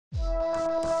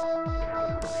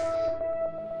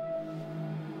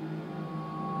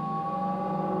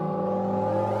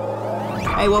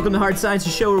Hey, welcome to Hard Science, a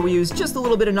show where we use just a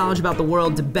little bit of knowledge about the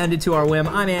world to bend it to our whim.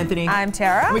 I'm Anthony. I'm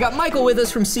Tara. We got Michael with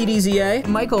us from cdza.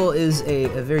 Michael is a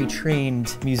very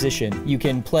trained musician. You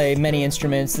can play many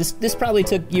instruments. This probably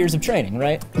took years of training,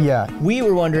 right? Yeah. We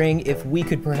were wondering if we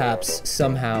could perhaps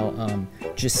somehow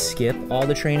just skip all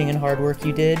the training and hard work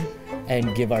you did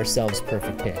and give ourselves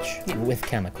perfect pitch with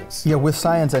chemicals. Yeah, with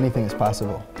science, anything is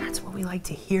possible. That's what we like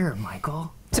to hear,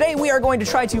 Michael. Today we are going to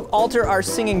try to alter our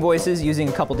singing voices using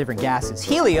a couple different gases.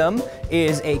 Helium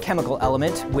is a chemical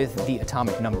element with the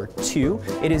atomic number 2.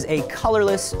 It is a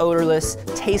colorless, odorless,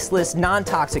 tasteless,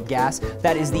 non-toxic gas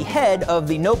that is the head of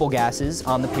the noble gases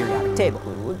on the periodic table.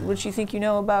 What do you think you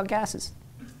know about gases?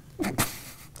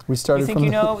 We started you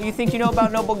think you know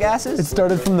about noble gases? It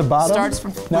started from the bottom? Starts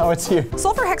from... Now it's here.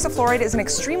 Sulfur hexafluoride is an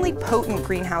extremely potent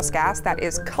greenhouse gas that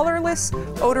is colorless,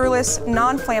 odorless,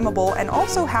 non-flammable, and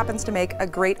also happens to make a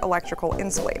great electrical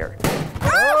insulator.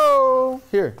 Oh!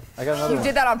 Here, I got another You one.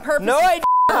 did that on purpose. No, I did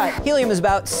not. Helium is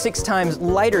about 6 times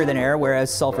lighter than air,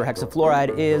 whereas sulfur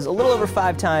hexafluoride is a little over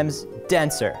 5 times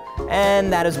denser.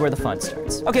 And that is where the fun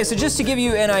starts. Okay, so just to give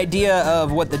you an idea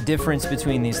of what the difference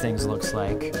between these things looks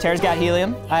like. Tara's got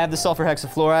helium, I have the sulfur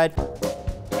hexafluoride.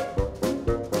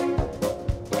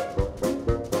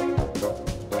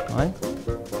 1,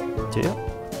 2,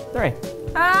 3.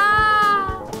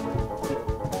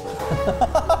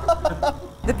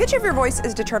 The pitch of your voice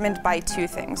is determined by 2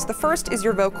 things. The first is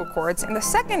your vocal cords, and the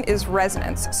second is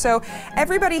resonance. So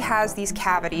everybody has these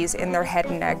cavities in their head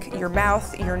and neck, your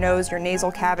mouth, your nose, your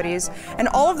nasal cavities, and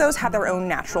all of those have their own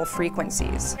natural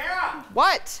frequencies. Tara!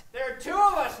 What? There are 2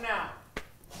 of us now!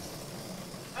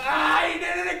 Ah, you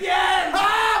did it again!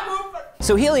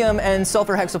 So helium and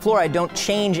sulfur hexafluoride don't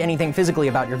change anything physically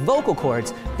about your vocal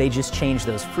cords, they just change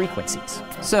those frequencies.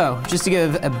 So, just to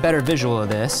give a better visual of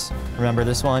this, remember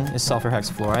this one is sulfur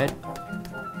hexafluoride.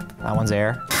 That one's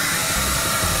air.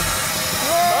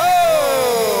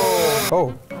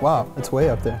 Oh, wow, it's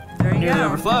way up there. There you Nearly go.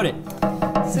 overflowed.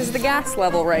 This is the gas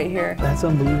level right here. That's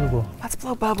unbelievable. Let's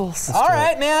blow bubbles. All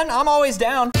right, man, I'm always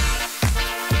down.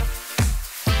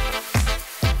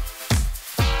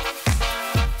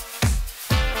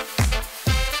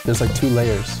 There's like 2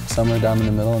 layers. Some are down in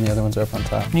the middle and the other ones are up on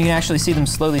top. You can actually see them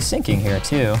slowly sinking here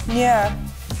too, Yeah.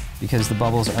 because the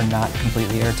bubbles are not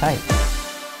completely airtight.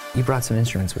 You brought some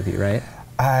instruments with you, right?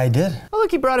 I did. Oh,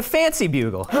 look, you brought a fancy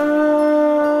bugle.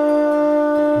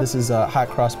 This is Hot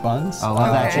Cross Buns. I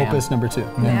love that jam. Opus number 2.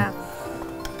 Yeah.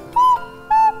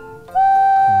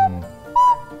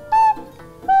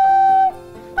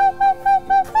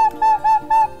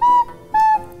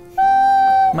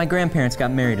 My grandparents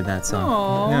got married to that song.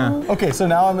 Aww. Yeah. Okay, so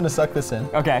now I'm gonna suck this in.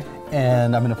 Okay.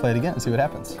 And I'm gonna play it again and see what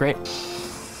happens. Great.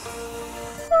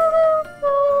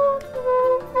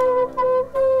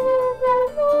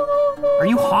 Are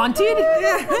you haunted?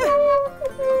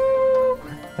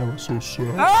 That was so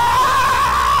shit.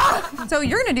 So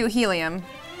you're gonna do helium.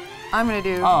 I'm gonna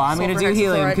do. Oh, I'm gonna do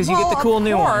helium because you get the cool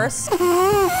new one. Of course.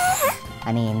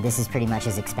 I mean, this is pretty much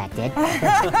as expected.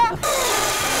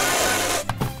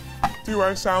 Do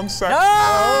I sound sexy?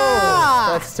 Oh,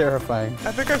 that's terrifying.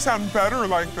 I think I sound better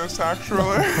like this,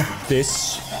 actually.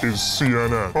 This is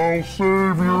CNN. I'll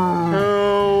save you.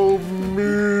 Help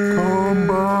me. Come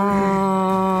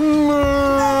back.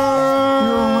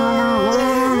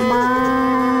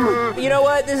 You know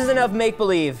what? This is enough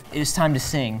make-believe. It is time to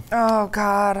sing. Oh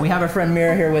God. We have our friend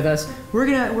Mira here with us. We're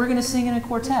gonna sing in a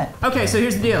quartet. Okay, so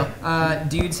here's the deal.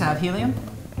 Dudes have helium.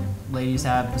 Ladies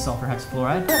have the sulfur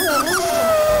hexafluoride.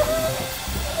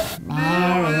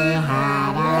 Mary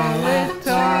had a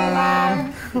little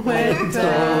lamb, little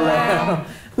lamb,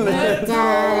 little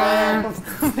lamb.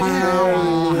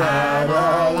 Mary had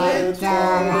a little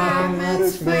lamb,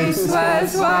 its fleece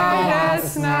was white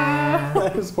as snow.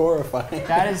 That is horrifying.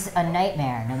 That is a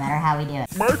nightmare, no matter how we do it.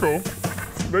 Michael,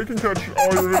 they can catch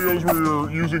all your videos where you're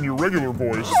using your regular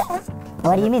voice.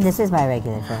 What do you mean? This is my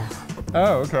regular voice.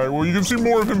 Oh, okay. Well, you can see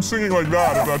more of him singing like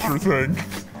that if that's your thing.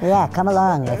 Yeah, come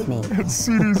along with me. It's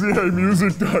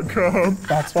cdzamusic.com.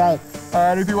 That's right.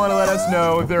 And if you want to let us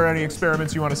know if there are any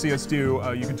experiments you want to see us do,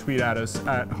 you can tweet at us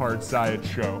at Hard Science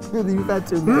Show. You've had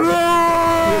too much.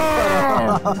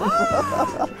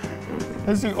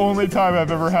 That's the only time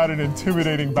I've ever had an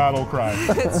intimidating battle cry.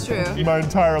 It's true. My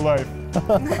entire life.